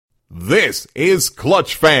This is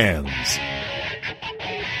Clutch Fans. From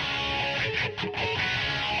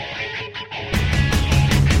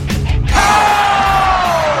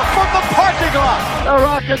the parking lot, the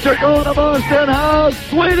Rockets are going to Boston. How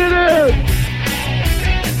sweet it is!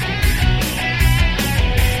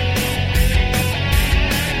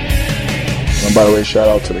 And by the way, shout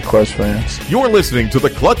out to the Clutch Fans. You're listening to the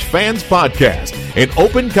Clutch Fans Podcast, an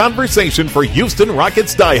open conversation for Houston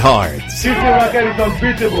Rockets diehards. Houston Rockets is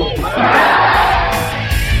unbeatable.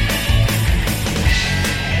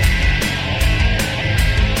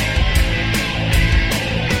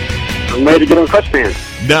 I'm ready to get on Clutch Fans.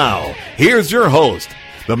 Now, here's your host,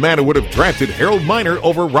 the man who would have drafted Harold Miner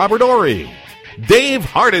over Robert Horry, Dave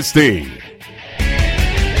Hardesty.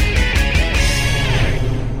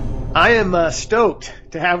 I am stoked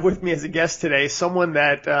to have with me as a guest today someone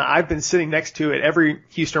that I've been sitting next to at every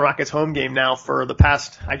Houston Rockets home game now for the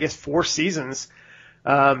past, 4 seasons.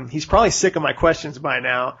 He's probably sick of my questions by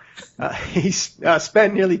now. He's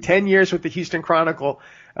spent nearly 10 years with the Houston Chronicle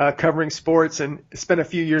covering sports and spent a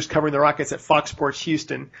few years covering the Rockets at Fox Sports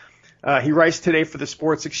Houston. He writes today for the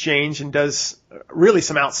Sports Exchange and does really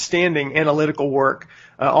some outstanding analytical work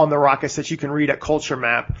on the Rockets that you can read at Culture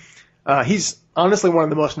Map. He's honestly one of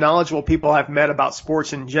the most knowledgeable people I've met about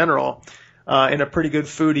sports in general, and a pretty good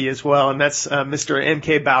foodie as well, and that's Mr.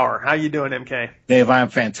 MK Bauer. How you doing, MK? Dave, I am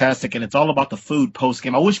fantastic, and it's all about the food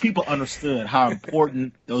post-game. I wish people understood how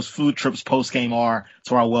important those food trips post-game are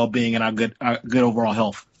to our well-being and our good overall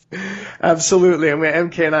health. Absolutely. I mean,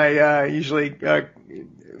 MK and I usually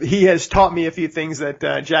he has taught me a few things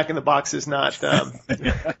that Jack in the Box is not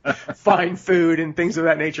fine food and things of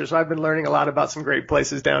that nature. So I've been learning a lot about some great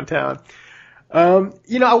places downtown. I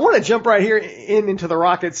want to jump right here into the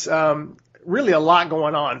Rockets. Really a lot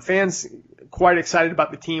going on. Fans quite excited about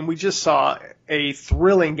the team. We just saw a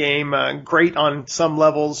thrilling game, great on some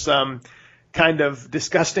levels, kind of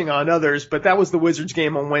disgusting on others. But that was the Wizards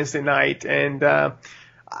game on Wednesday night. And I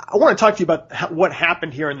want to talk to you about what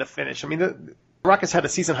happened here in the finish. I mean, the Rockets had a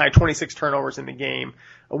season-high 26 turnovers in the game.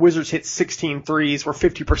 Wizards hit 16 threes, were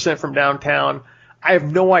 50% from downtown. I have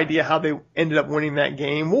no idea how they ended up winning that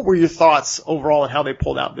game. What were your thoughts overall on how they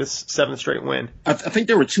pulled out this 7th straight win? I think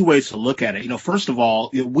there were two ways to look at it. First of all,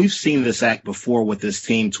 we've seen this act before with this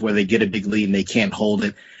team to where they get a big lead and they can't hold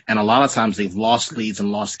it. And a lot of times they've lost leads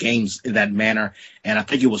and lost games in that manner. And I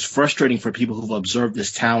think it was frustrating for people who've observed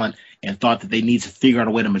this talent and thought that they need to figure out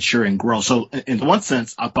a way to mature and grow. So in one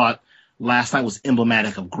sense, I thought last night was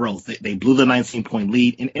emblematic of growth. They blew the 19-point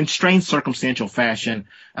lead in strange circumstantial fashion.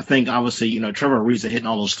 I think obviously, Trevor Ariza hitting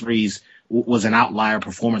all those threes was an outlier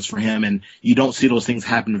performance for him, and you don't see those things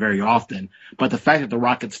happen very often. But the fact that the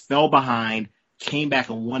Rockets fell behind, came back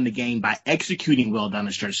and won the game by executing well down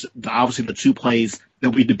the stretch. Obviously, the two plays that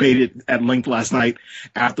we debated at length last night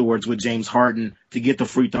afterwards with James Harden to get the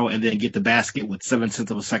free throw and then get the basket with 7/10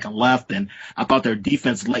 of a second left. And I thought their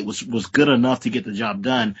defense late was good enough to get the job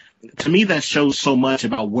done. To me, that shows so much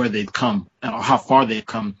about where they've come, or how far they've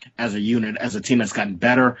come as a unit, as a team that's gotten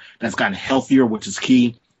better, that's gotten healthier, which is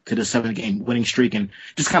key to the 7-game winning streak, and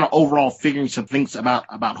just kind of overall figuring some things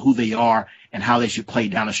about who they are and how they should play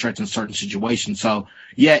down the stretch in certain situations. So,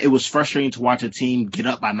 yeah, it was frustrating to watch a team get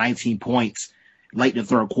up by 19 points late in the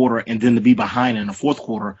third quarter and then to be behind in the fourth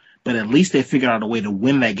quarter. But at least they figured out a way to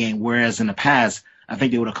win that game, whereas in the past, I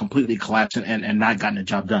think they would have completely collapsed and not gotten the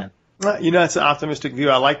job done. That's an optimistic view.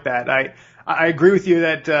 I like that. I agree with you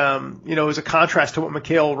that, it was a contrast to what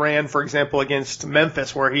McHale ran, for example, against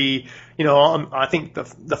Memphis, where he, I think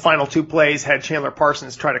the final two plays had Chandler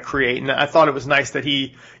Parsons try to create. And I thought it was nice that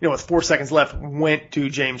he, with 4 seconds left, went to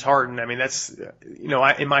James Harden. I mean, that's,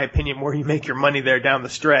 in my opinion, where you make your money there down the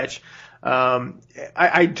stretch.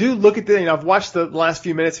 I do look at I've watched the last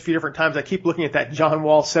few minutes a few different times. I keep looking at that John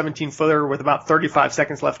Wall 17-footer with about 35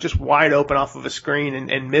 seconds left, just wide open off of a screen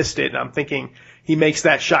and missed it. And I'm thinking he makes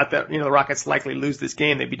that shot that, the Rockets likely lose this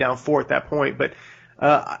game. They'd be down 4 at that point. But,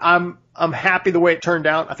 I'm happy the way it turned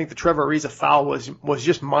out. I think the Trevor Ariza foul was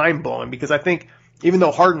just mind blowing because I think even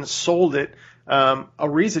though Harden sold it,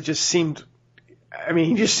 Ariza just seemed,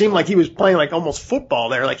 he just seemed like he was playing like almost football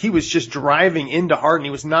there. Like he was just driving into Harden.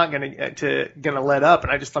 He was not gonna let up.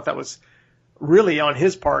 And I just thought that was really on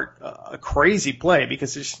his part a crazy play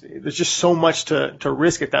because there's just so much to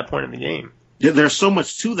risk at that point in the game. Yeah, there's so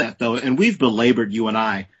much to that though, and we've belabored, you and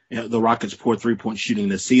I, the Rockets' poor 3-point shooting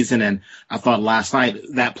this season. And I thought last night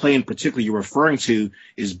that play in particular you're referring to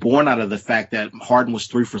is born out of the fact that Harden was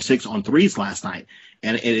 3 for 6 on threes last night.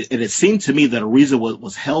 And it seemed to me that Ariza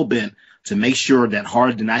was hell bent to make sure that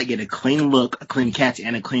Harden did not get a clean look, a clean catch,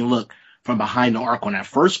 and a clean look from behind the arc on that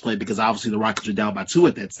first play because obviously the Rockets are down by 2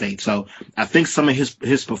 at that stage. So I think some of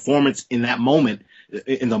his performance in that moment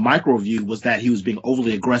in the micro view was that he was being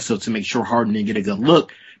overly aggressive to make sure Harden didn't get a good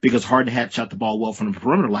look because Harden had shot the ball well from the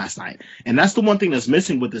perimeter last night. And that's the one thing that's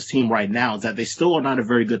missing with this team right now is that they still are not a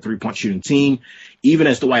very good three-point shooting team. Even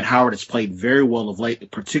as Dwight Howard has played very well of late,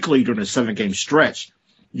 particularly during the 7-game stretch,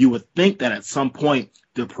 you would think that at some point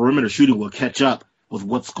the perimeter shooting will catch up with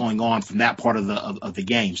what's going on from that part of the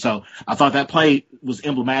game. So I thought that play was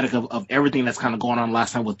emblematic of everything that's kind of going on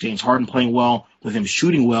last night with James Harden playing well, with him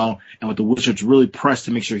shooting well, and with the Wizards really pressed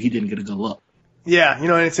to make sure he didn't get a good look. Yeah, and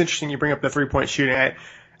it's interesting you bring up the three-point shooting.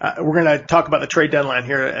 We're going to talk about the trade deadline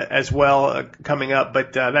here as well coming up,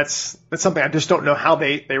 but that's something I just don't know how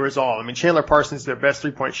they resolve. I mean, Chandler Parsons is their best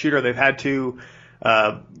three-point shooter. They've had to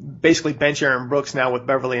basically bench Aaron Brooks now with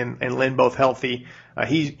Beverly and Lynn both healthy.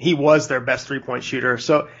 He was their best three-point shooter.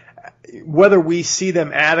 So whether we see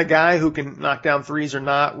them add a guy who can knock down threes or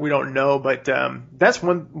not, we don't know. But that's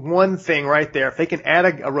one thing right there. If they can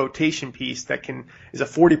add a rotation piece that is a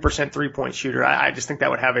 40% three-point shooter, I just think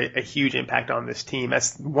that would have a huge impact on this team.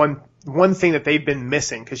 That's one thing that they've been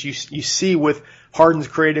missing because you see with Harden's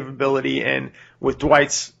creative ability and with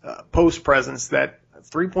Dwight's post presence that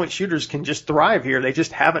three-point shooters can just thrive here. They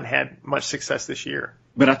just haven't had much success this year.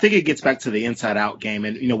 But I think it gets back to the inside-out game.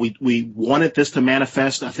 And, we wanted this to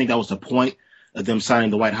manifest. I think that was the point of them signing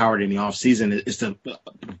Dwight Howard in the offseason is to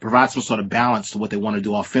provide some sort of balance to what they want to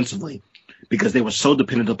do offensively because they were so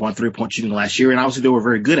dependent upon three-point shooting last year, and obviously they were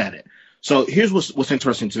very good at it. So here's what's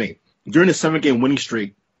interesting to me. During the 7-game winning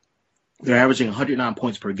streak, they're averaging 109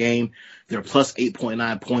 points per game. They're plus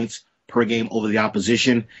 8.9 points per game over the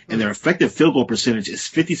opposition, and their effective field goal percentage is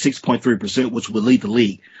 56.3%, which would lead the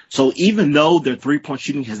league. So even though their three-point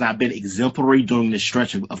shooting has not been exemplary during this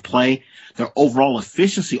stretch of play, their overall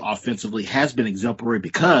efficiency offensively has been exemplary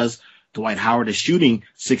because Dwight Howard is shooting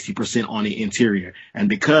 60% on the interior, and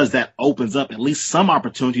because that opens up at least some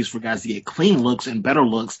opportunities for guys to get clean looks and better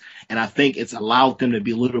looks, and I think it's allowed them to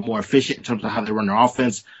be a little bit more efficient in terms of how they run their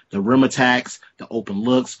offense, the rim attacks, the open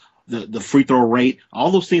looks, the free throw rate,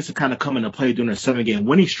 all those things have kind of come into play during a 7-game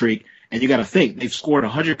winning streak. And you got to think they've scored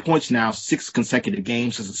 100 points now, 6 consecutive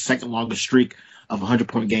games. It's the second longest streak of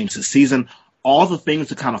 100-point games this season. All the things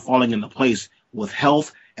are kind of falling into place with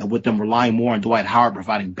health and with them relying more on Dwight Howard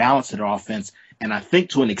providing balance to their offense. And I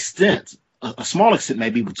think to an extent, a small extent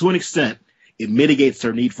maybe, but to an extent, it mitigates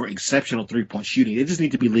their need for exceptional three-point shooting. They just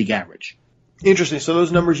need to be league average. Interesting. So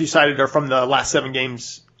those numbers you cited are from the last 7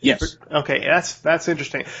 games. Yes. Okay, that's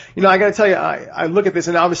interesting. I got to tell you, I look at this,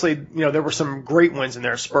 and obviously, there were some great wins in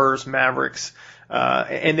there: Spurs, Mavericks,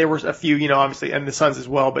 and there were a few, obviously, and the Suns as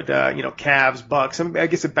well. But Cavs, Bucks. I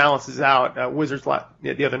guess it balances out. Wizards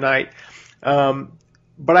the other night.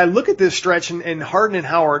 But I look at this stretch, and Harden and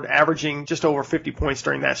Howard averaging just over 50 points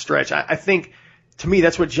during that stretch. I think, to me,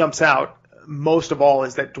 that's what jumps out most of all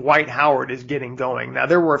is that Dwight Howard is getting going. Now,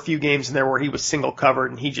 there were a few games in there where he was single covered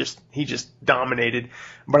and he just dominated.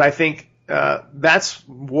 But I think that's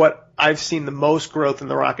what I've seen the most growth in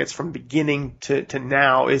the Rockets from beginning to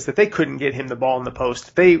now is that they couldn't get him the ball in the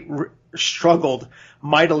post. They struggled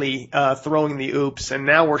mightily throwing the oops, and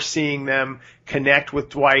now we're seeing them connect with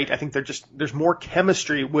Dwight. I think there's more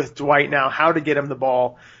chemistry with Dwight now, how to get him the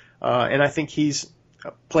ball, and I think he's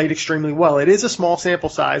played extremely well. It is a small sample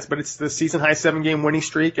size, but it's the season-high 7-game winning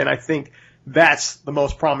streak, and I think that's the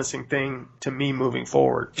most promising thing to me moving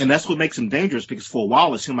forward. And that's what makes him dangerous because for a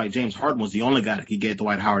while it seemed like James Harden was the only guy that could get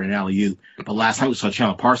Dwight Howard and alley-oop. But last night we saw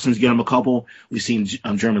Chandler Parsons get him a couple. We've seen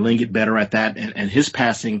Jeremy Lin get better at that, and his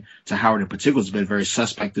passing to Howard in particular has been very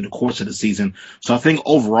suspect through the course of the season. So I think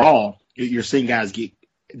overall you're seeing guys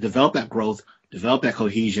develop that growth, develop that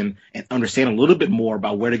cohesion, and understand a little bit more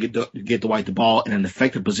about where to get Dwight the ball in an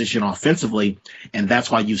effective position offensively. And that's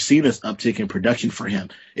why you've seen this uptick in production for him.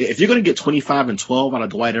 If you're going to get 25 and 12 out of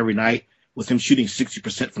Dwight every night, with him shooting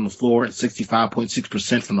 60% from the floor and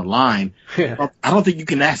 65.6% from the line, I don't think you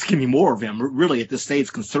can ask any more of him, really, at this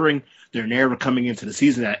stage, considering their narrative coming into the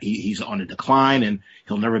season that he's on a decline and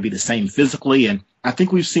he'll never be the same physically. And I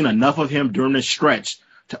think we've seen enough of him during this stretch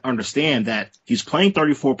to understand that he's playing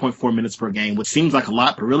 34.4 minutes per game, which seems like a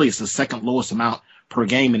lot, but really it's the second lowest amount per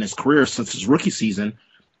game in his career since his rookie season,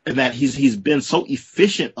 and that he's been so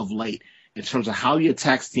efficient of late in terms of how he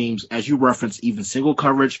attacks teams, as you referenced, even single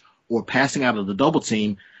coverage or passing out of the double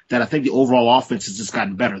team, that I think the overall offense has just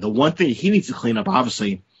gotten better. The one thing he needs to clean up,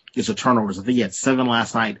 obviously, is the turnovers. I think he had 7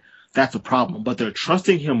 last night. That's a problem. But they're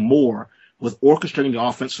trusting him more with orchestrating the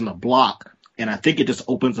offense from the block. And I think it just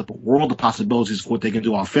opens up a world of possibilities for what they can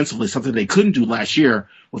do offensively, something they couldn't do last year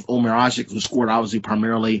with Omer Asik, who scored obviously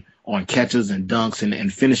primarily on catches and dunks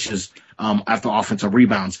and finishes after offensive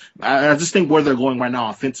rebounds. I just think where they're going right now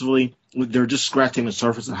offensively, they're just scratching the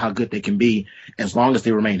surface of how good they can be as long as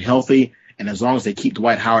they remain healthy and as long as they keep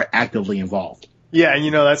Dwight Howard actively involved. Yeah,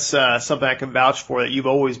 and that's something I can vouch for, that you've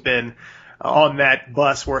always been on that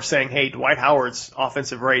bus where saying, hey, Dwight Howard's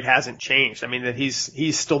offensive rate hasn't changed. I mean, that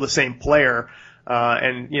he's still the same player.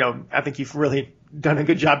 And I think you've really done a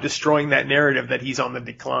good job destroying that narrative that he's on the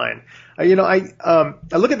decline. I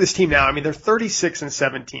look at this team now. I mean, they're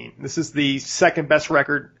 36-17. This is the second best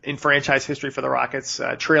record in franchise history for the Rockets,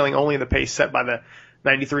 trailing only the pace set by the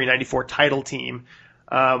 93-94 title team.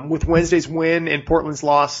 With Wednesday's win and Portland's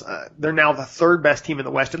loss, they're now the third best team in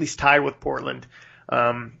the West, at least tied with Portland.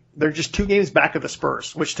 They're just 2 games back of the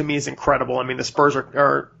Spurs, which to me is incredible. I mean, the Spurs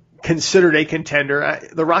are considered a contender.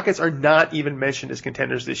 The Rockets are not even mentioned as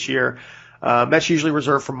contenders this year. That's usually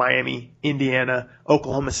reserved for Miami, Indiana,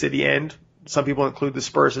 Oklahoma City, and some people include the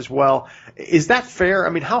Spurs as well. Is that fair? I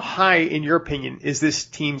mean, how high, in your opinion, is this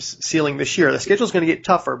team's ceiling this year? The schedule's going to get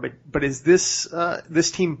tougher, but is this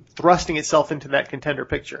team thrusting itself into that contender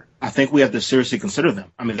picture? I think we have to seriously consider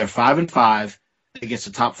them. I mean, they're 5-5 against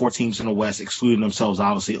the top 4 teams in the West, excluding themselves,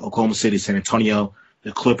 obviously, Oklahoma City, San Antonio,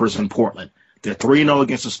 the Clippers, and Portland. They're 3-0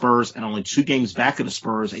 against the Spurs and only 2 games back of the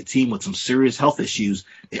Spurs, a team with some serious health issues.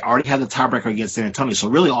 They already had the tiebreaker against San Antonio, so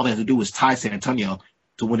really all they have to do is tie San Antonio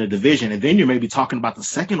to win a division, and then you're maybe talking about the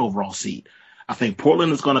second overall seed. I think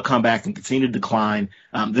Portland is going to come back and continue to decline.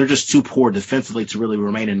 They're just too poor defensively to really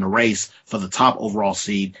remain in the race for the top overall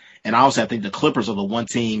seed. And also, I think the Clippers are the one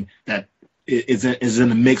team that is in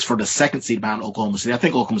the mix for the second seed behind Oklahoma City. I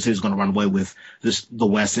think Oklahoma City is going to run away with the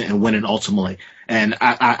West and win it ultimately. And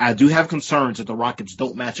I do have concerns that the Rockets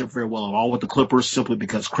don't match up very well at all with the Clippers, simply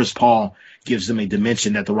because Chris Paul gives them a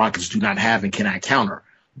dimension that the Rockets do not have and cannot counter.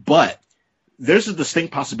 But there's a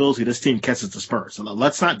distinct possibility this team catches the Spurs. So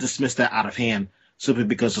let's not dismiss that out of hand simply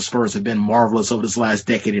because the Spurs have been marvelous over this last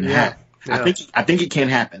decade and a half. Yeah. I think it can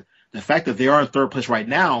happen. The fact that they are in third place right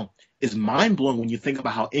now is mind-blowing when you think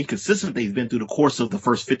about how inconsistent they've been through the course of the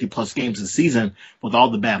first 50-plus games of the season, with all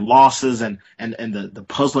the bad losses and the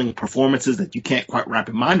puzzling performances that you can't quite wrap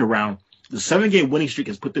your mind around. The 7-game winning streak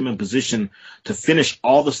has put them in position to finish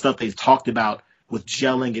all the stuff they've talked about with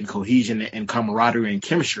gelling and cohesion and camaraderie and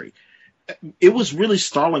chemistry. It was really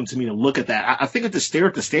startling to me to look at that. I think I had to stare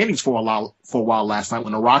at the standings for a while last night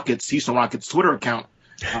when the Houston Rockets Twitter account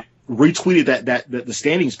retweeted the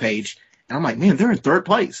standings page. And I'm like, man, they're in third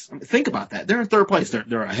place. I mean, think about that. They're in third place.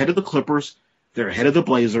 They're ahead of the Clippers. They're ahead of the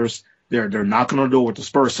Blazers. They're knocking on the door with the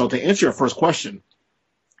Spurs. So to answer your first question,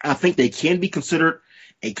 I think they can be considered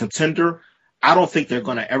a contender. I don't think they're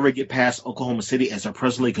going to ever get past Oklahoma City as they're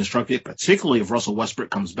presently constructed, particularly if Russell Westbrook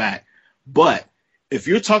comes back. But if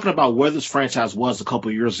you're talking about where this franchise was a couple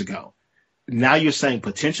of years ago, now you're saying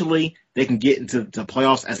potentially they can get into the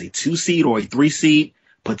playoffs as a 2 seed or a 3 seed.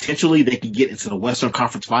 Potentially they can get into the Western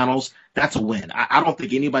Conference Finals. That's a win. I don't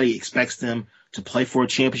think anybody expects them to play for a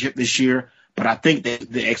championship this year, but I think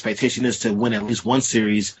that the expectation is to win at least one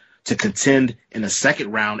series, to contend in the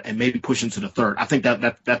second round, and maybe push into the third. I think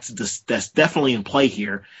that's definitely in play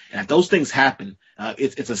here. And if those things happen,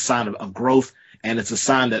 it's a sign of growth, and it's a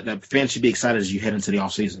sign that fans should be excited as you head into the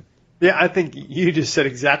offseason. Yeah, I think you just said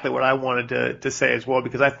exactly what I wanted to say as well,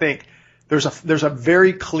 because I think there's a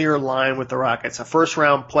very clear line with the Rockets. A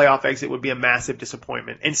first-round playoff exit would be a massive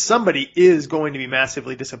disappointment, and somebody is going to be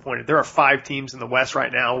massively disappointed. There are 5 teams in the West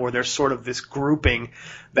right now where there's sort of this grouping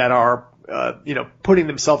that are putting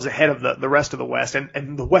themselves ahead of the rest of the West,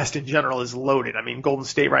 and the West in general is loaded. I mean, Golden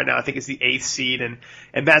State right now I think is the 8th seed,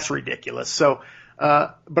 and that's ridiculous. So,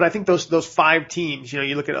 but I think those 5 teams,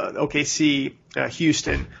 you look at OKC,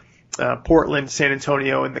 Houston, Portland, San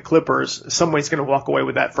Antonio, and the Clippers, somebody's going to walk away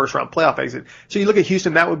with that first-round playoff exit. So you look at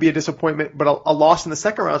Houston, that would be a disappointment, but a loss in the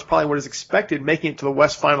second round is probably what is expected. Making it to the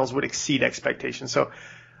West Finals would exceed expectations. So,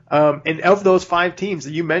 and of those 5 teams,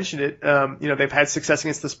 you mentioned it, they've had success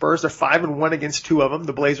against the Spurs. They're 5-1 against 2 of them,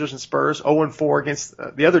 the Blazers and Spurs, 0-4 against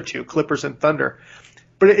the other 2, Clippers and Thunder.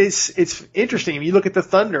 But it's interesting. If you look at the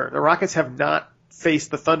Thunder, the Rockets have not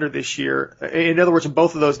faced the Thunder this year. In other words, in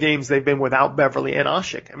both of those games, they've been without Beverly and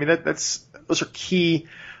Asik. I mean, those are key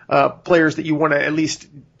players that you want to at least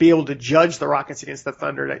be able to judge the Rockets against the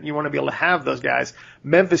Thunder. That you want to be able to have those guys.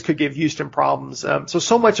 Memphis could give Houston problems.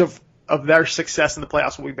 So much of their success in the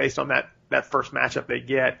playoffs will be based on that first matchup they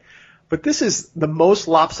get. But this is the most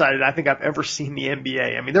lopsided I think I've ever seen the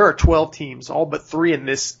NBA. I mean, there are 12 teams, all but 3 in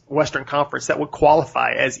this Western Conference, that would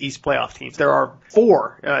qualify as East playoff teams. There are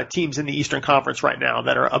 4 teams in the Eastern Conference right now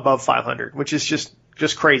that are above 500, which is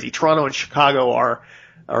just crazy. Toronto and Chicago are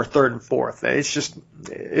or 3rd and 4th. It's just,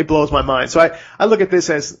 it blows my mind. So I look at this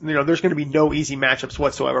as, there's going to be no easy matchups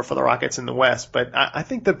whatsoever for the Rockets in the West, but I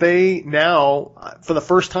think that they now, for the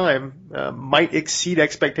first time, might exceed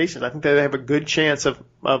expectations. I think that they have a good chance of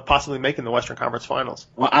possibly making the Western Conference Finals.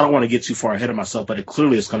 Well, I don't want to get too far ahead of myself, but it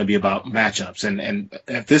clearly is going to be about matchups. And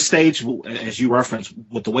at this stage, as you referenced,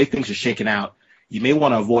 with the way things are shaking out, you may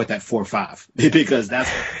want to avoid that 4-5 because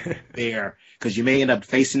that's there. Because you may end up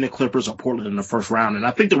facing the Clippers or Portland in the first round. And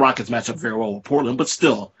I think the Rockets match up very well with Portland. But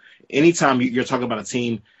still, anytime you're talking about a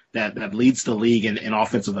team that leads the league in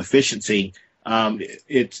offensive efficiency,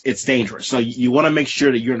 it's dangerous. So you want to make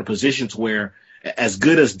sure that you're in a position to where, as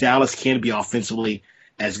good as Dallas can be offensively,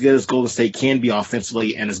 as good as Golden State can be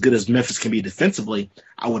offensively, and as good as Memphis can be defensively,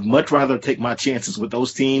 I would much rather take my chances with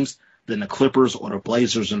those teams than the Clippers or the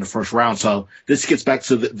Blazers in the first round. So this gets back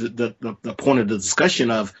to the point of the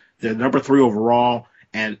discussion of they're number 3 overall,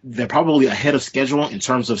 and they're probably ahead of schedule in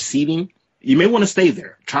terms of seeding. You may want to stay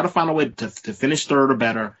there. Try to find a way to finish 3rd or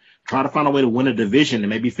better. Try to find a way to win a division and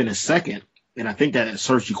maybe finish 2nd. And I think that it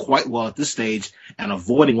serves you quite well at this stage and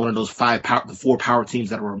avoiding one of those 4 power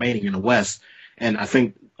teams that are remaining in the West. And I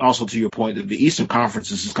think also to your point that the Eastern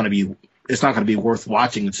Conference is just going to be, it's not going to be worth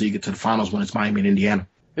watching until you get to the finals when it's Miami and Indiana.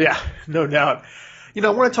 Yeah, no doubt. I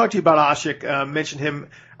want to talk to you about Asik. Mention him.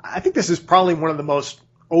 I think this is probably one of the most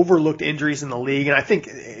overlooked injuries in the league, and I think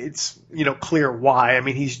it's clear why. I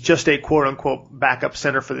mean, he's just a quote-unquote backup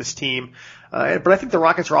center for this team. But I think the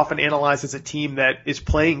Rockets are often analyzed as a team that is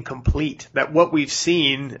playing complete, that what we've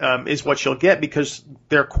seen is what you'll get because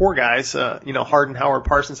their core guys, Harden, Howard,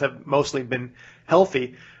 Parsons have mostly been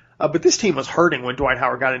healthy. But this team was hurting when Dwight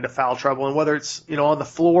Howard got into foul trouble, and whether it's on the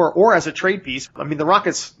floor or as a trade piece, I mean the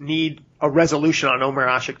Rockets need a resolution on Omer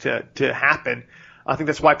Asik to happen. I think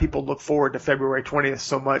that's why people look forward to February 20th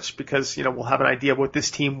so much because we'll have an idea of what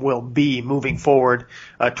this team will be moving forward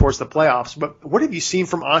towards the playoffs. But what have you seen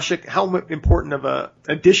from Asik? How important of a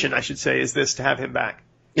addition, I should say, is this to have him back?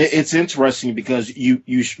 It's interesting because you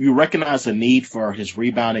recognize the need for his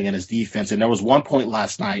rebounding and his defense, and there was one point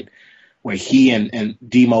last night where he and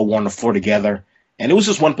Demo were on the floor together. And it was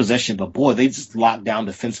just one possession, but boy, they just locked down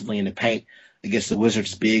defensively in the paint against the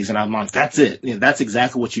Wizards bigs. And I'm like, that's it. That's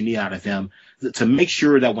exactly what you need out of him to make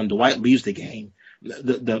sure that when Dwight leaves the game,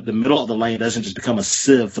 the middle of the lane doesn't just become a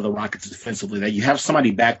sieve for the Rockets defensively, that you have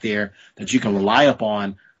somebody back there that you can rely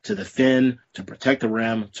upon to defend, to protect the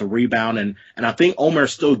rim, to rebound. And I think Omer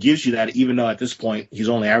still gives you that, even though at this point he's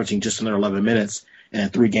only averaging just under 11 minutes in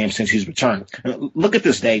 3 games since he's returned. Look at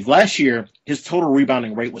this, Dave. Last year, his total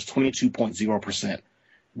rebounding rate was 22.0%.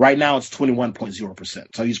 Right now, it's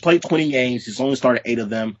 21.0%. So he's played 20 games. He's only started 8 of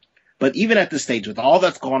them. But even at this stage, with all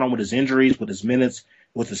that's going on with his injuries, with his minutes,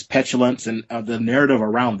 with his petulance, and the narrative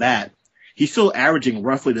around that, he's still averaging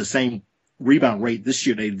roughly the same rebound rate this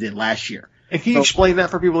year that he did last year. And can you explain that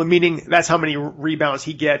for people? Meaning that's how many rebounds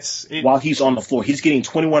he gets while he's on the floor. He's getting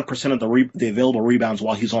 21% of the available rebounds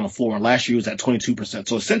while he's on the floor, and last year was at 22%.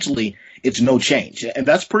 So essentially, it's no change, and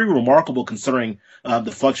that's pretty remarkable considering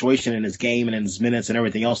the fluctuation in his game and in his minutes and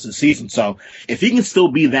everything else this season. So if he can still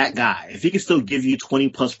be that guy, if he can still give you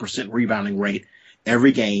 20+% rebounding rate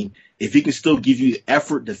every game, if he can still give you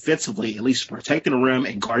effort defensively, at least protecting the rim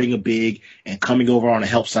and guarding a big and coming over on the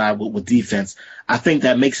help side with defense, I think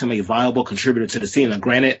that makes him a viable contributor to the team. Now,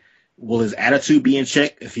 granted, will his attitude be in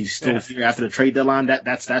check if he's still here after the trade deadline?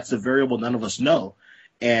 That's a variable none of us know.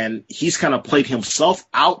 And he's kind of played himself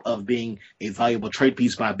out of being a valuable trade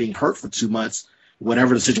piece by being hurt for 2 months,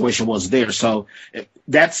 whatever the situation was there. So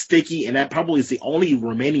that's sticky, and that probably is the only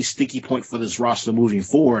remaining sticky point for this roster moving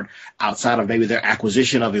forward outside of maybe their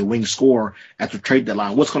acquisition of a wing scorer at the trade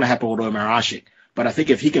deadline. What's going to happen with Omer Asik? But I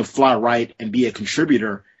think if he can fly right and be a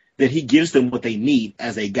contributor, then he gives them what they need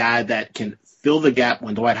as a guy that can fill the gap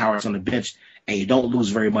when Dwight Howard's on the bench, and you don't lose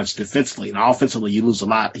very much defensively. And offensively, you lose a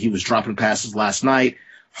lot. He was dropping passes last night.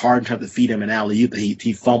 Harden tried to feed him an alley-oop that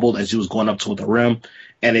he fumbled as he was going up toward the rim.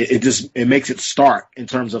 And it makes it stark in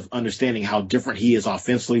terms of understanding how different he is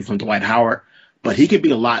offensively from Dwight Howard. But he could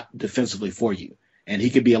be a lot defensively for you, and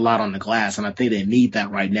he could be a lot on the glass. And I think they need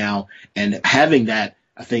that right now. And having that,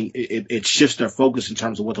 I think it shifts their focus in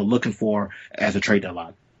terms of what they're looking for as a trade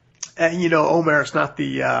deadline. And, Omer is not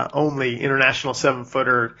the only international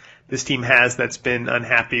 7-footer this team has that's been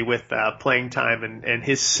unhappy with playing time and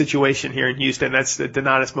his situation here in Houston. That's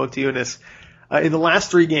Donatas Motiejunas. In the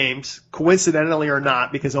last 3 games, coincidentally or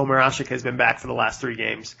not, because Omer Asik has been back for the last 3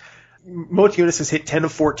 games, Motiejunas has hit 10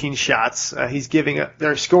 of 14 shots.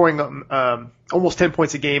 They're scoring almost 10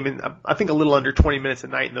 points a game in, I think, a little under 20 minutes a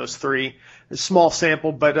night in those 3. A small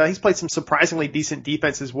sample, but he's played some surprisingly decent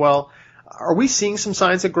defense as well. Are we seeing some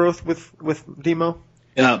signs of growth with Demo?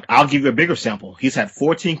 I'll give you a bigger sample. He's had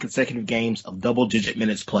 14 consecutive games of double-digit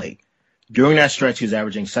minutes played. During that stretch, he's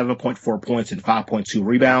averaging 7.4 points and 5.2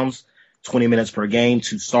 rebounds, 20 minutes per game,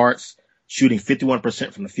 2 starts, shooting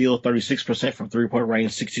 51% from the field, 36% from three-point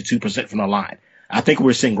range, 62% from the line. I think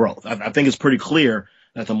we're seeing growth. I think it's pretty clear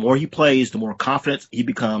that the more he plays, the more confident he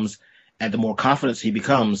becomes, and the more confidence he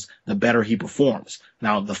becomes, the better he performs.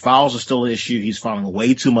 Now, the fouls are still an issue. He's fouling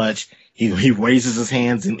way too much. He raises his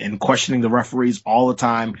hands and questioning the referees all the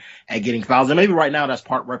time at getting fouls. And maybe right now that's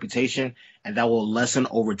part reputation, and that will lessen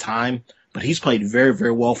over time. But he's played very,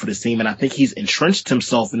 very well for this team, and I think he's entrenched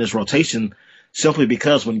himself in this rotation simply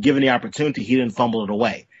because when given the opportunity, he didn't fumble it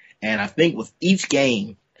away. And I think with each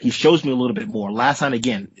game, he shows me a little bit more. Last night,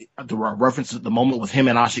 again, the reference at the moment with him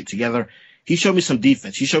and Asik together, he showed me some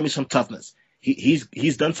defense. He showed me some toughness.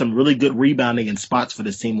 He's done some really good rebounding in spots for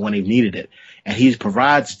this team when they've needed it. And he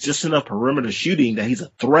provides just enough perimeter shooting that he's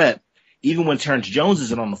a threat even when Terrence Jones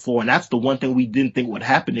isn't on the floor. And that's the one thing we didn't think would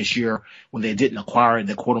happen this year when they didn't acquire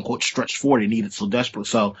the quote-unquote stretch four they needed so desperately.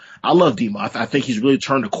 So I love Demo. I think he's really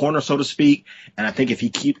turned the corner, so to speak. And I think if he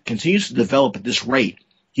continues to develop at this rate,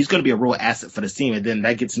 he's going to be a real asset for this team. And then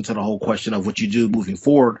that gets into the whole question of what you do moving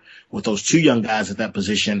forward with those two young guys at that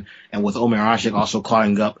position and with Omer Asik also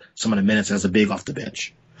clogging up some of the minutes as a big off the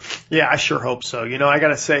bench. Yeah, I sure hope so. I got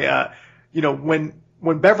to say,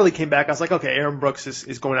 when Beverly came back, I was like, okay, Aaron Brooks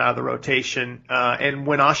is going out of the rotation. And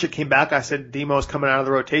when Asik came back, I said, Demo's coming out of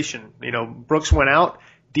the rotation. Brooks went out,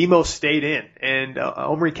 Demo stayed in. And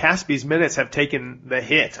Omri Casspe's minutes have taken the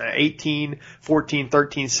hit, 18, 14,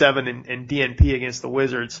 13, 7 and DNP against the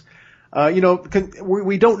Wizards.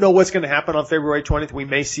 We don't know what's going to happen on February 20th. We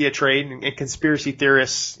may see a trade, and conspiracy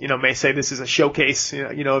theorists, may say this is a showcase,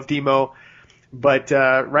 of Demo. But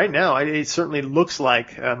right now, it certainly looks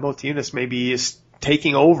like Motiejunas maybe is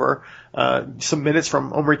taking over some minutes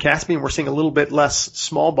from Omri Casspe, and we're seeing a little bit less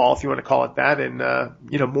small ball, if you want to call it that,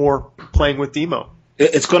 and more playing with Demo.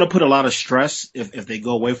 It's going to put a lot of stress if they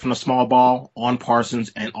go away from the small ball on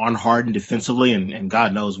Parsons and on Harden defensively, and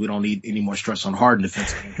God knows we don't need any more stress on Harden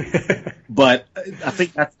defensively. But I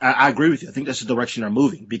think I agree with you. I think that's the direction they're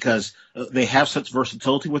moving because they have such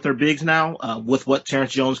versatility with their bigs now, with what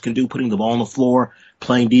Terrence Jones can do, putting the ball on the floor,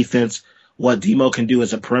 playing defense, what Demo can do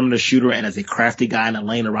as a perimeter shooter and as a crafty guy in the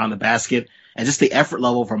lane around the basket, and just the effort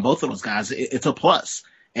level from both of those guys, it's a plus.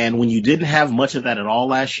 And when you didn't have much of that at all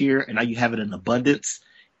last year, and now you have it in abundance,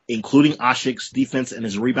 including Asik's defense and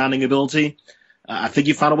his rebounding ability, I think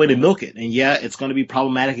you found a way to milk it. And yeah, it's going to be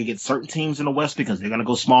problematic against certain teams in the West because they're going to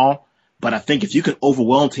go small. But I think if you can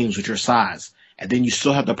overwhelm teams with your size, and then you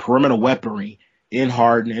still have the perimeter weaponry in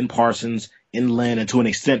Harden, in Parsons, in Lynn, and to an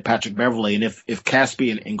extent Patrick Beverly, and if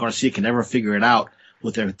Casspe and Garcia can never figure it out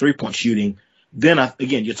with their three-point shooting, then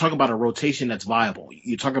again, you're talking about a rotation that's viable.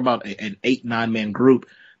 You're talking about an 8-9 man group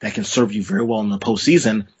that can serve you very well in the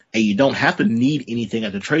postseason, and you don't have to need anything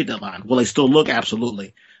at the trade deadline. Will they still look?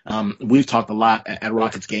 Absolutely. We've talked a lot at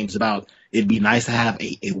Rockets games about it'd be nice to have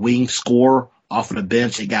a wing scorer off of the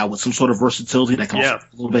bench, a guy with some sort of versatility that can also do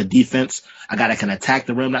a little bit of defense, a guy that can attack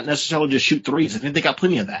the rim, not necessarily just shoot threes. I think they got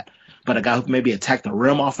plenty of that, but a guy who can maybe attack the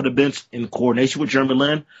rim off of the bench in coordination with Jeremy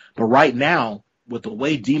Lin. But right now, with the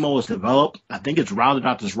way Demo is developed, I think it's rounded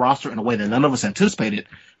out this roster in a way that none of us anticipated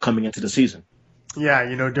coming into the season. Yeah,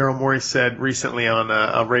 Daryl Morey said recently on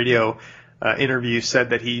a radio interview,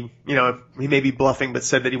 said that he may be bluffing, but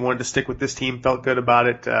said that he wanted to stick with this team, felt good about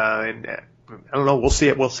it, and I don't know, we'll see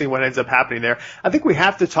it. We'll see what ends up happening there. I think we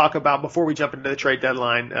have to talk about, before we jump into the trade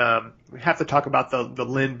deadline, we have to talk about the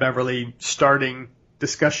Lynn Beverly starting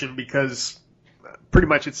discussion because pretty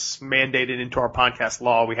much it's mandated into our podcast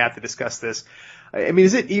law. We have to discuss this. I mean,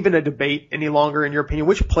 is it even a debate any longer, in your opinion?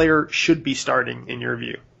 Which player should be starting, in your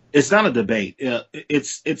view? It's not a debate.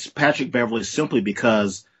 It's Patrick Beverly simply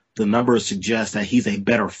because the numbers suggest that he's a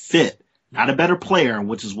better fit, not a better player,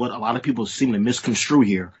 which is what a lot of people seem to misconstrue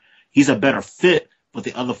here. He's a better fit with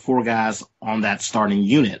the other four guys on that starting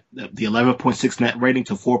unit. The 11.6 net rating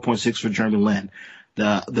to 4.6 for Jeremy Lin.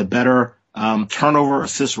 The better turnover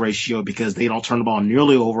assist ratio because they don't turn the ball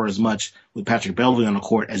nearly over as much with Patrick Beverly on the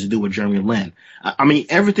court as they do with Jeremy Lin. I mean,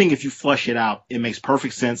 everything, if you flush it out, it makes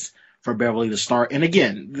perfect sense for Beverly to start. And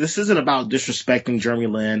again, this isn't about disrespecting Jeremy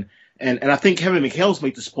Lin. And I think Kevin McHale's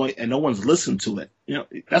made this point and no one's listened to it.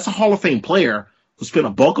 That's a Hall of Fame player who spent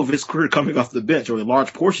a bulk of his career coming off the bench, or a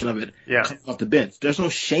large portion of it coming off the bench. There's no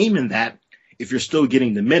shame in that if you're still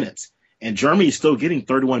getting the minutes. And Jeremy is still getting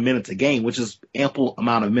 31 minutes a game, which is ample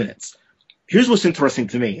amount of minutes. Here's what's interesting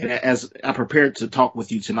to me. And as I prepared to talk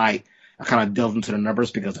with you tonight, I kind of delved into the numbers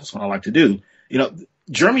because that's what I like to do.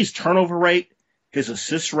 Jeremy's turnover rate, his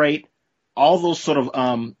assist rate, all those sort of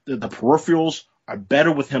the peripherals are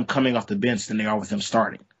better with him coming off the bench than they are with him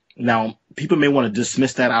starting. Now, people may want to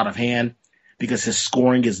dismiss that out of hand because his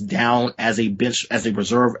scoring is down as a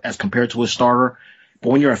reserve as compared to a starter. But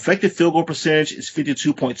when your effective field goal percentage is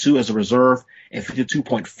 52.2 as a reserve and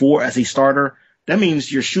 52.4 as a starter, that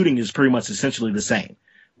means your shooting is pretty much essentially the same.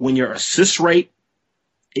 When your assist rate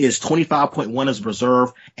is 25.1 as a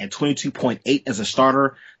reserve and 22.8 as a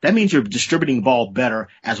starter, that means you're distributing the ball better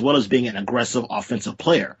as well as being an aggressive offensive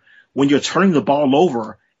player. When you're turning the ball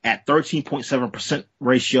over at 13.7%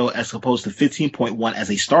 ratio as opposed to 15.1 as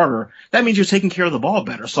a starter, that means you're taking care of the ball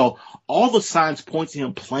better. So all the signs point to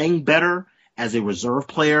him playing better as a reserve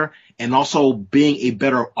player and also being a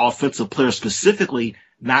better offensive player, specifically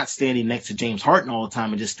not standing next to James Harden all the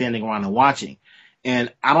time and just standing around and watching.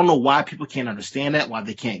 And I don't know why people can't understand that, why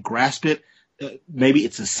they can't grasp it. Maybe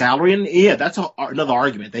it's a salary. And yeah, that's another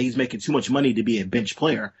argument that he's making too much money to be a bench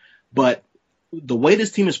player. But the way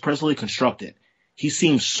this team is presently constructed, he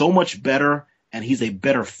seems so much better and he's a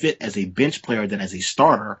better fit as a bench player than as a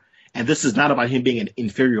starter. And this is not about him being an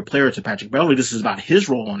inferior player to Patrick Beverley. This is about his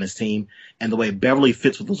role on this team and the way Beverley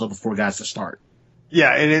fits with those other four guys to start.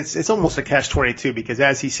 Yeah, and it's almost a catch-22 because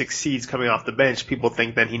as he succeeds coming off the bench, people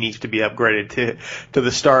think that he needs to be upgraded to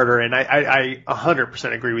the starter. And I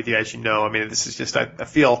 100% agree with you, as you know. I mean, this is just, I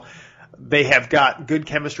feel they have got good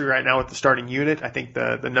chemistry right now with the starting unit. I think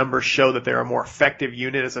the numbers show that they're a more effective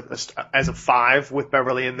unit as a five with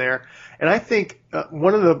Beverley in there. And I think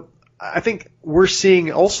I think we're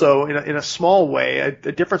seeing also in a small way a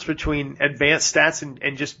difference between advanced stats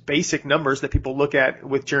and just basic numbers that people look at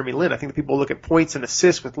with Jeremy Lin. I think that people look at points and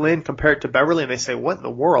assists with Lin compared to Beverley and they say, what in the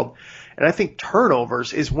world? And I think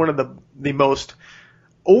turnovers is one of the most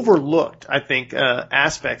overlooked, I think,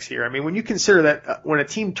 aspects here. I mean, when you consider that when a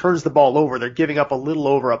team turns the ball over, they're giving up a little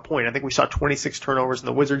over a point. I think we saw 26 turnovers in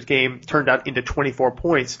the Wizards game, turned out into 24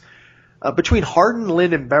 points. Between Harden,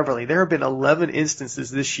 Lin, and Beverley, there have been 11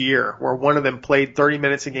 instances this year where one of them played 30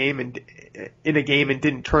 minutes in a game and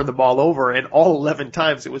didn't turn the ball over, and all 11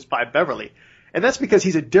 times it was by Beverley. And that's because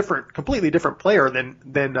he's a completely different player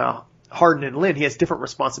than Harden and Lin. He has different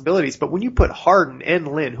responsibilities. But when you put Harden and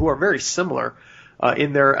Lin, who are very similar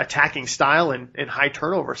in their attacking style and high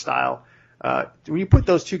turnover style, when you put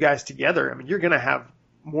those two guys together, I mean, you're going to have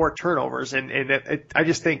more turnovers. And I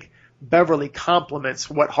just think Beverley complements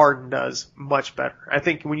what Harden does much better. I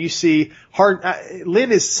think when you see Harden,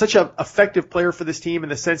 Lin is such an effective player for this team in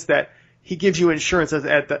the sense that he gives you insurance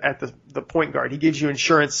at the point guard. He gives you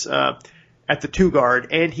insurance at the two guard,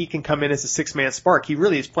 and he can come in as a six-man spark. He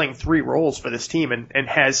really is playing three roles for this team and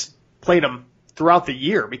has played them throughout the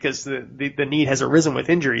year because the need has arisen with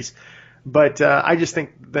injuries. But I just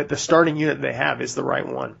think that the starting unit they have is the right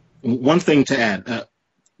one. One thing to add.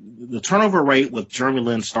 The turnover rate with Jeremy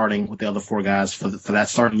Lin starting with the other four guys for that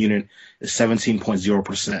starting unit is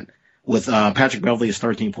 17.0%. With Patrick Beverley is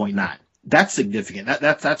 13.9. That's significant.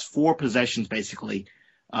 That's 4 possessions basically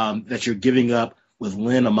that you're giving up with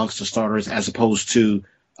Lin amongst the starters as opposed to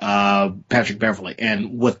Patrick Beverley.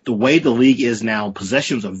 And with the way the league is now,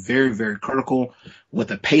 possessions are very, very critical. With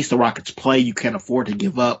the pace the Rockets play, you can't afford to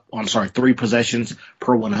give up 3 possessions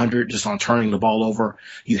per 100 just on turning the ball over.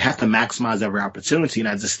 You have to maximize every opportunity. And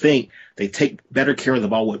I just think they take better care of the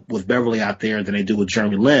ball with Beverley out there than they do with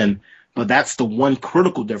Jeremy Lin. But that's the one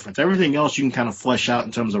critical difference. Everything else you can kind of flesh out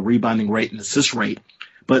in terms of rebounding rate and assist rate.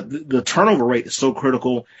 But the turnover rate is so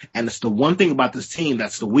critical. And it's the one thing about this team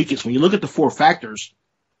that's the weakest. When you look at the 4 factors,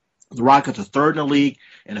 the Rockets are 3rd in the league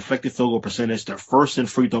in effective field goal percentage. They're 1st in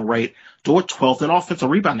free throw rate. They're 12th in offensive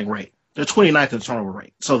rebounding rate. They're 29th in turnover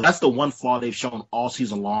rate. So that's the one flaw they've shown all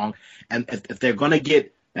season long. And if they're going to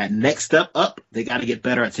get that next step up, they got to get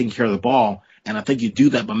better at taking care of the ball. And I think you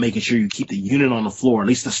do that by making sure you keep the unit on the floor, at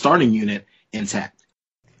least the starting unit, intact.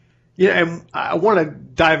 Yeah, and I want to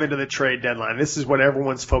dive into the trade deadline. This is what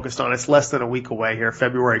everyone's focused on. It's less than a week away here,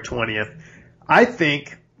 February 20th. I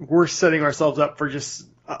think we're setting ourselves up for just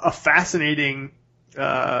a fascinating,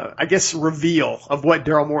 reveal of what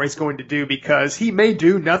Daryl Morey is going to do, because he may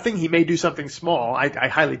do nothing. He may do something small. I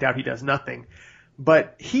highly doubt he does nothing.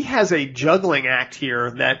 But he has a juggling act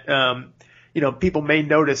here that, people may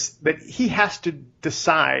notice that he has to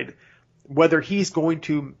decide whether he's going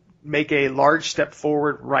to make a large step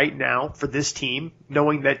forward right now for this team,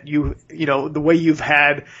 knowing that the way you've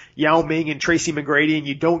had Yao Ming and Tracy McGrady, and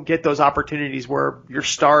you don't get those opportunities where your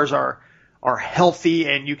stars are healthy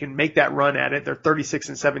and you can make that run at it. They're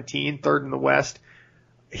 36-17, 3rd in the West.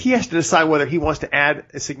 He has to decide whether he wants to add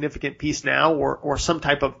a significant piece now or some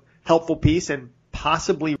type of helpful piece and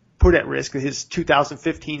possibly put at risk his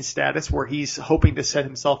 2015 status, where he's hoping to set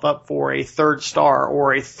himself up for a 3rd star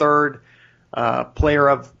or a 3rd player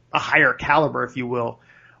of a higher caliber, if you will.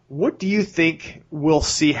 What do you think we'll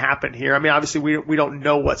see happen here? I mean, obviously we don't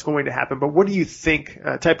know what's going to happen, but what do you think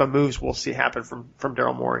type of moves we'll see happen from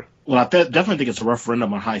Daryl Morey? Well, I definitely think it's a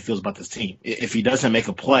referendum on how he feels about this team. If he doesn't make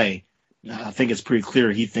a play, I think it's pretty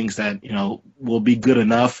clear he thinks that, we'll be good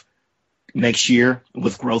enough next year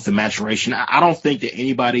with growth and maturation. I don't think that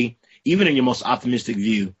anybody, even in your most optimistic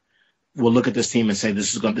view, will look at this team and say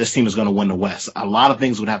this team is going to win the West. A lot of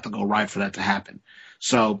things would have to go right for that to happen.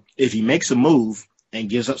 So if he makes a move and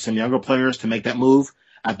gives up some younger players to make that move,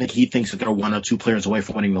 I think he thinks that they're 1 or 2 players away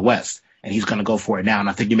from winning the West, and he's going to go for it now. And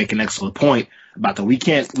I think you make an excellent point about that. We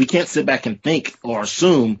can't sit back and think or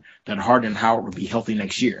assume that Harden and Howard will be healthy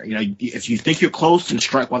next year. If you think you're close, and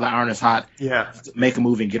strike while the iron is hot. Yeah, make a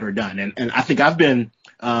move and get her done. And I think I've been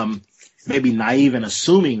maybe naive in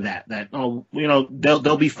assuming that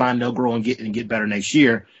they'll be fine, they'll grow and get better next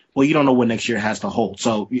year. Well, you don't know what next year has to hold.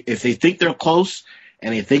 So if they think they're close,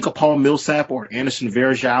 and they think of Paul Millsap or Anderson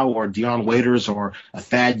Varejao or Dion Waiters or a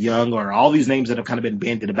Thad Young or all these names that have kind of been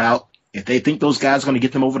bandied about, if they think those guys are going to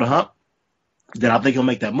get them over the hump, then I think he'll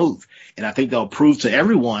make that move. And I think they'll prove to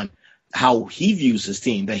everyone how he views his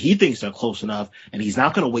team, that he thinks they're close enough, and he's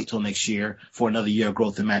not going to wait till next year for another year of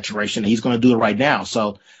growth and maturation. He's going to do it right now.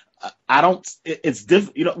 So it's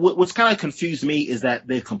different. What's kind of confused me is that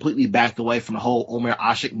they've completely backed away from the whole Omer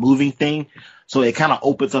Asik moving thing. So it kind of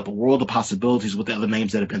opens up a world of possibilities with the other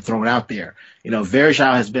names that have been thrown out there.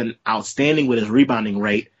 Varejao has been outstanding with his rebounding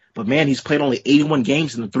rate, but man, he's played only 81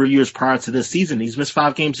 games in the 3 years prior to this season. He's missed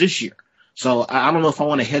 5 games this year. So I don't know if I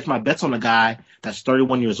want to hedge my bets on a guy that's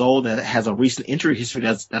 31 years old that has a recent injury history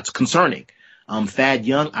that's concerning. Thad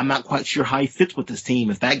Young, I'm not quite sure how he fits with this team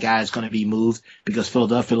if that guy is going to be moved, because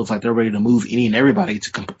Philadelphia looks like they're ready to move any and everybody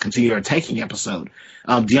to continue their tanking episode.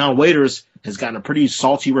 Dion Waiters has gotten a pretty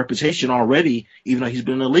salty reputation already, even though he's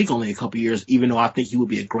been in the league only a couple of years, even though I think he would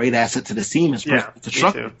be a great asset to this team as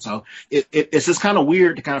constructed. So it's just kind of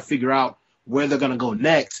weird to kind of figure out where they're going to go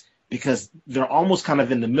next, because they're almost kind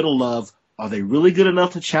of in the middle of, are they really good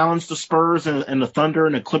enough to challenge the Spurs and the Thunder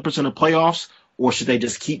and the Clippers in the playoffs? Or should they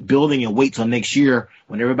just keep building and wait till next year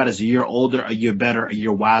when everybody's a year older, a year better, a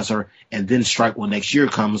year wiser, and then strike when next year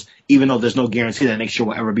comes, even though there's no guarantee that next year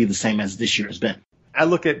will ever be the same as this year has been? I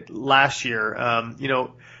look at last year,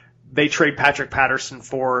 they trade Patrick Patterson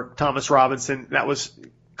for Thomas Robinson. That was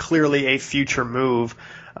clearly a future move.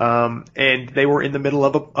 And they were in the middle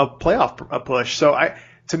of a playoff push. So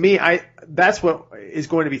that's what is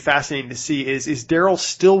going to be fascinating to see is Daryl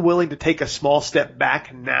still willing to take a small step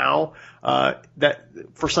back now, that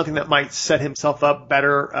for something that might set himself up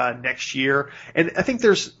better, next year. And I think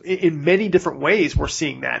there's in many different ways we're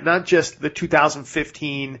seeing that, not just the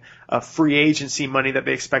 2015, free agency money that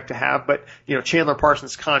they expect to have, but, Chandler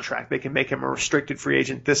Parsons' contract. They can make him a restricted free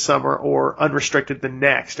agent this summer or unrestricted the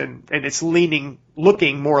next. And it's looking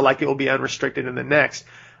more like it will be unrestricted in the next.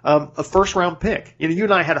 A first-round pick. You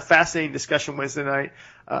and I had a fascinating discussion Wednesday night.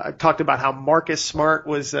 I talked about how Marcus Smart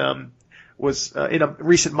was in a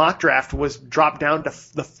recent mock draft was dropped down to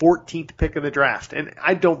the 14th pick of the draft, and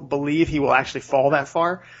I don't believe he will actually fall that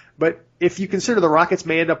far. But if you consider the Rockets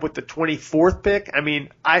may end up with the 24th pick,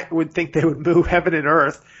 I would think they would move heaven and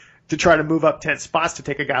earth to try to move up 10 spots to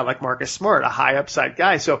take a guy like Marcus Smart, a high upside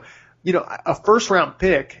guy. So, a first-round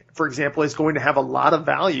pick, for example, is going to have a lot of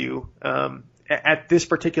value at this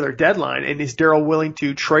particular deadline. And is Daryl willing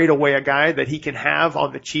to trade away a guy that he can have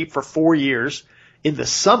on the cheap for 4 years in the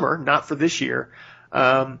summer, not for this year,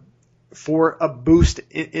 for a boost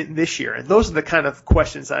in this year? And those are the kind of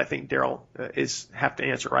questions that I think Daryl have to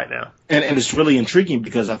answer right now. And it's really intriguing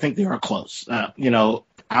because I think they are close.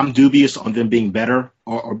 I'm dubious on them being better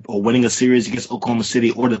or winning a series against Oklahoma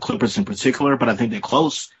City or the Clippers in particular, but I think they're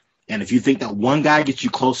close. And if you think that one guy gets you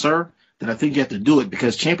closer, then I think you have to do it,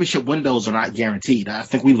 because championship windows are not guaranteed. I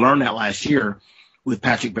think we learned that last year with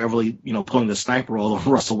Patrick Beverley, pulling the sniper role on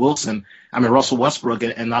Russell Westbrook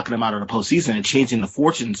and knocking him out of the postseason and changing the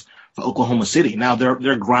fortunes for Oklahoma City. Now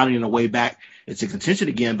they're grinding their way back into contention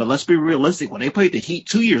again, but let's be realistic. When they played the Heat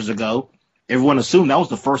 2 years ago, everyone assumed that was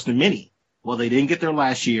the first of many. Well, they didn't get there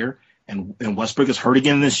last year, and Westbrook is hurt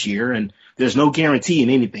again this year, and there's no guarantee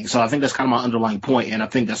in anything. So I think that's kind of my underlying point, and I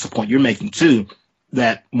think that's the point you're making too,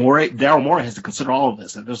 that Daryl Morey has to consider all of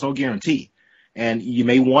this, that there's no guarantee. And you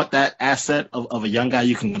may want that asset of a young guy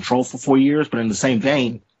you can control for 4 years, but in the same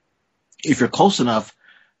vein, if you're close enough,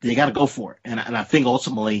 then you got to go for it. And I think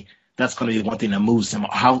ultimately that's going to be one thing that moves him.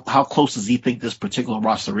 How close does he think this particular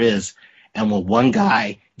roster is? And will one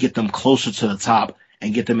guy get them closer to the top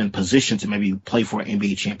and get them in position to maybe play for an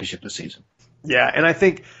NBA championship this season? Yeah, and I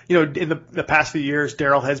think, in the past few years,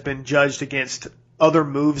 Daryl has been judged against other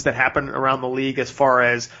moves that happen around the league as far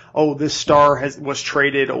as, oh, this star was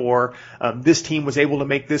traded, or this team was able to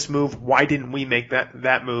make this move. Why didn't we make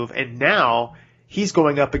that move? And now he's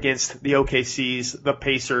going up against the OKCs, the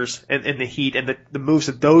Pacers, and the Heat, and the moves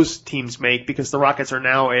that those teams make, because the Rockets are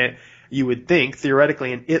now you would think,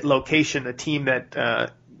 theoretically, an it location, a team that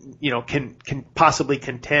can possibly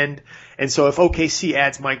contend. And so if OKC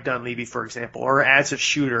adds Mike Dunleavy, for example, or adds a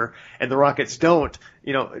shooter, and the Rockets don't,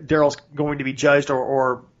 Daryl's going to be judged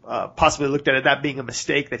or possibly looked at that being a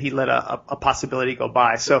mistake, that he let a possibility go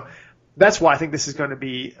by. So that's why I think this is going to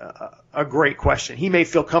be a great question. He may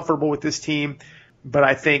feel comfortable with this team, but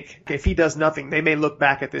I think if he does nothing, they may look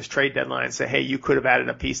back at this trade deadline and say, hey, you could have added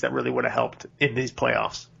a piece that really would have helped in these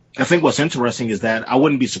playoffs. I think what's interesting is that I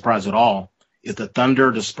wouldn't be surprised at all if the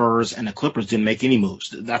Thunder, the Spurs, and the Clippers didn't make any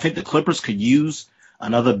moves. I think the Clippers could use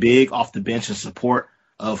another big off the bench in support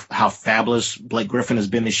of how fabulous Blake Griffin has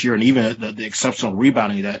been this year, and even the exceptional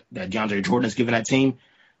rebounding that DeAndre Jordan has given that team.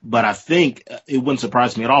 But I think it wouldn't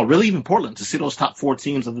surprise me at all, really even Portland, to see those top 4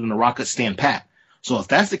 teams other than the Rockets stand pat. So if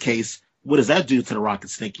that's the case, what does that do to the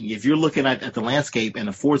Rockets thinking? If you're looking at the landscape and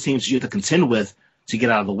the 4 teams you have to contend with to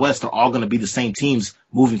get out of the West are all going to be the same teams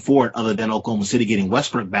moving forward, other than Oklahoma City getting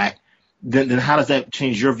Westbrook back, then how does that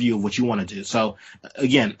change your view of what you want to do? So,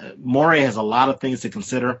 again, Morey has a lot of things to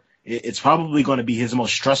consider. It's probably going to be his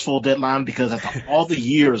most stressful deadline, because after all the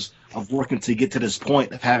years of working to get to this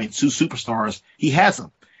point of having 2 superstars, he has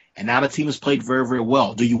them. And now the team has played very, very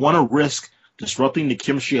well. Do you want to risk disrupting the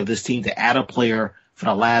chemistry of this team to add a player for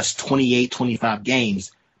the last 28, 25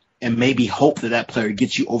 games and maybe hope that player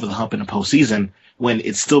gets you over the hump in the postseason when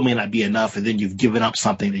it still may not be enough, and then you've given up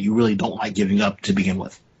something that you really don't like giving up to begin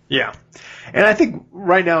with? Yeah. And I think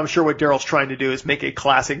right now, I'm sure what Daryl's trying to do is make a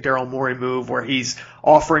classic Daryl Morey move, where he's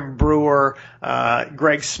offering Brewer,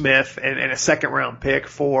 Greg Smith, and a second-round pick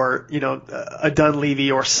for, a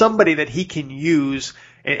Dunleavy or somebody that he can use,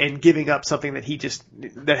 and giving up something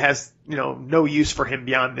that has, no use for him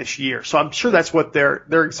beyond this year. So I'm sure that's what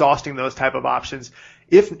they're exhausting those type of options.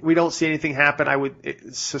 If we don't see anything happen, I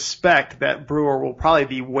would suspect that Brewer will probably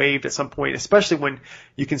be waived at some point, especially when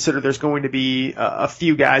you consider there's going to be a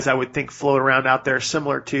few guys I would think float around out there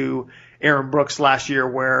similar to Aaron Brooks last year,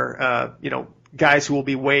 where, guys who will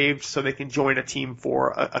be waived so they can join a team for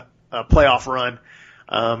a playoff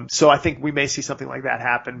run. So I think we may see something like that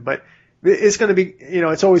happen, but it's going to be,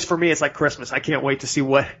 it's always, for me, it's like Christmas. I can't wait to see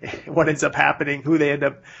what ends up happening, who they end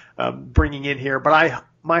up bringing in here. But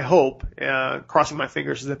my hope, crossing my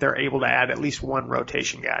fingers, is that they're able to add at least one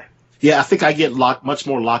rotation guy. Yeah, I think I get much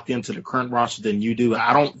more locked into the current roster than you do.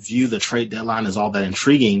 I don't view the trade deadline as all that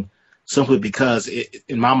intriguing, simply because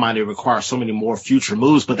in my mind it requires so many more future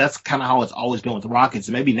moves. But that's kind of how it's always been with the Rockets.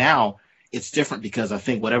 And maybe now it's different, because I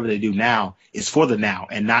think whatever they do now is for the now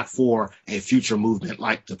and not for a future movement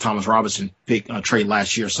like the Thomas Robinson pick trade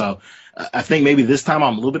last year. So I think maybe this time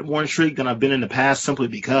I'm a little bit more intrigued than I've been in the past, simply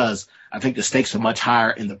because I think the stakes are much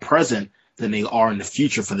higher in the present than they are in the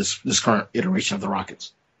future for this current iteration of the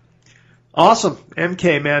Rockets. Awesome.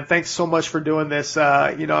 MK, man, thanks so much for doing this.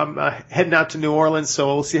 I'm heading out to New Orleans, so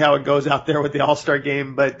we'll see how it goes out there with the All-Star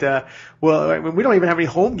game. But, we don't even have any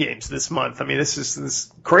home games this month. I mean, this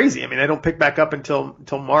is crazy. I mean, they don't pick back up until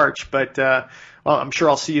March. But, I'm sure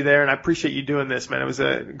I'll see you there, and I appreciate you doing this, man. It was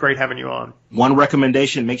great having you on. One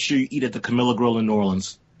recommendation: make sure you eat at the Camilla Grill in New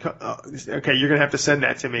Orleans. Okay, you're going to have to send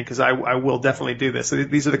that to me, because I will definitely do this. So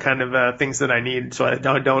these are the kind of things that I need, so I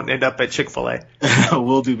don't end up at Chick-fil-A.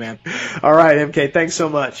 Will do, man. All right, MK, thanks so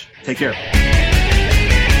much. Take care.